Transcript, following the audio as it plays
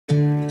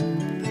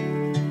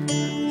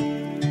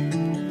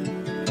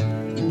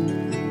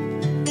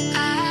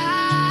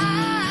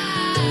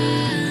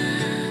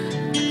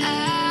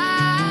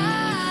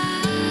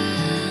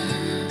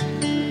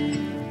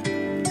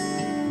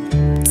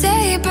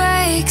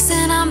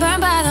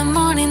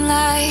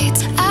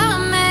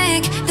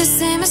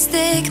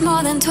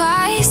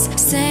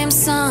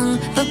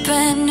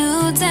brand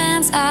new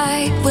dance.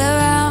 I wear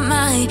out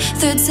my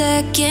third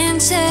second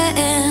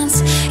chance.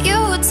 You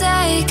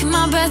take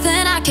my breath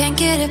and I can't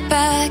get it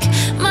back.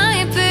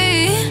 Might be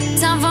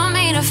time for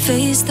me to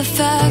face the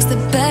facts. The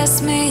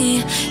best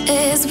me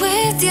is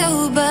with you,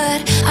 but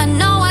I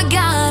know I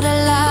got a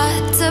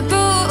lot to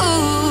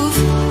prove.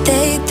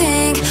 They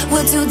think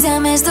we're too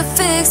damaged to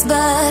fix,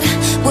 but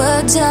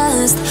we're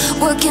just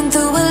working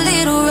through a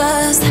little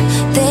rust.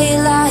 They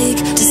like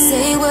to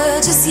say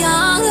we're just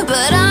young,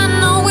 but I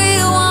know we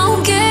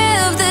won't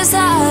give this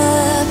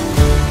up.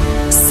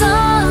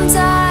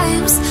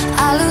 Sometimes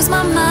I lose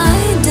my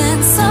mind,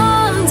 and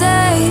some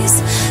days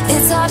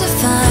it's hard to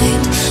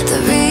find the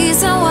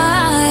reason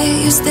why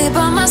you stay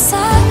by my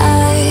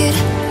side.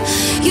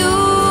 You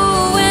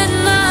and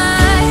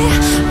I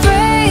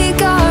break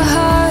our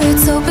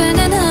hearts open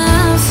in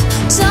half,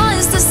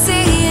 just to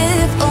see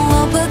if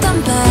we'll put them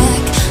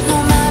back. No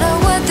matter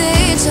what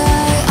they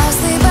try, I'll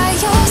stay by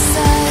your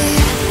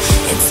side.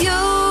 It's you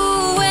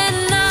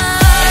and I.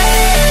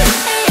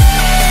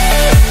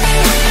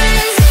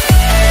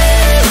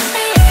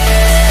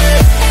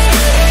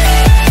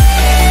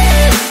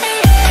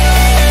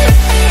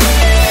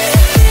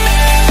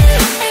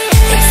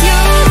 It's you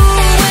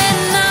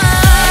and I.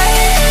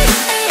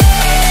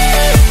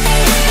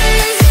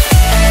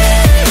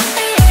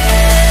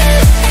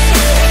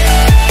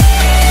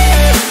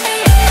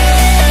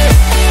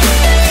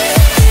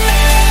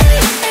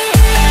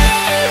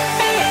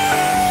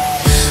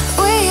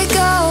 We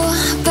go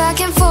back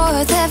and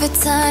forth every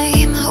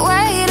time,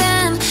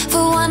 waiting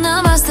for one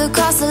of us to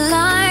cross the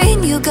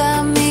line. You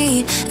got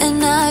me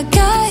and I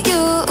got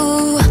you,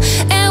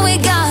 and we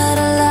got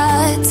a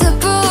lot to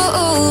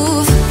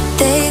prove.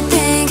 They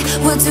think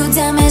we're too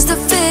damaged to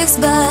fix,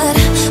 but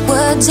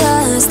we're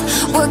just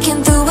working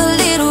through a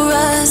little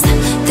rust.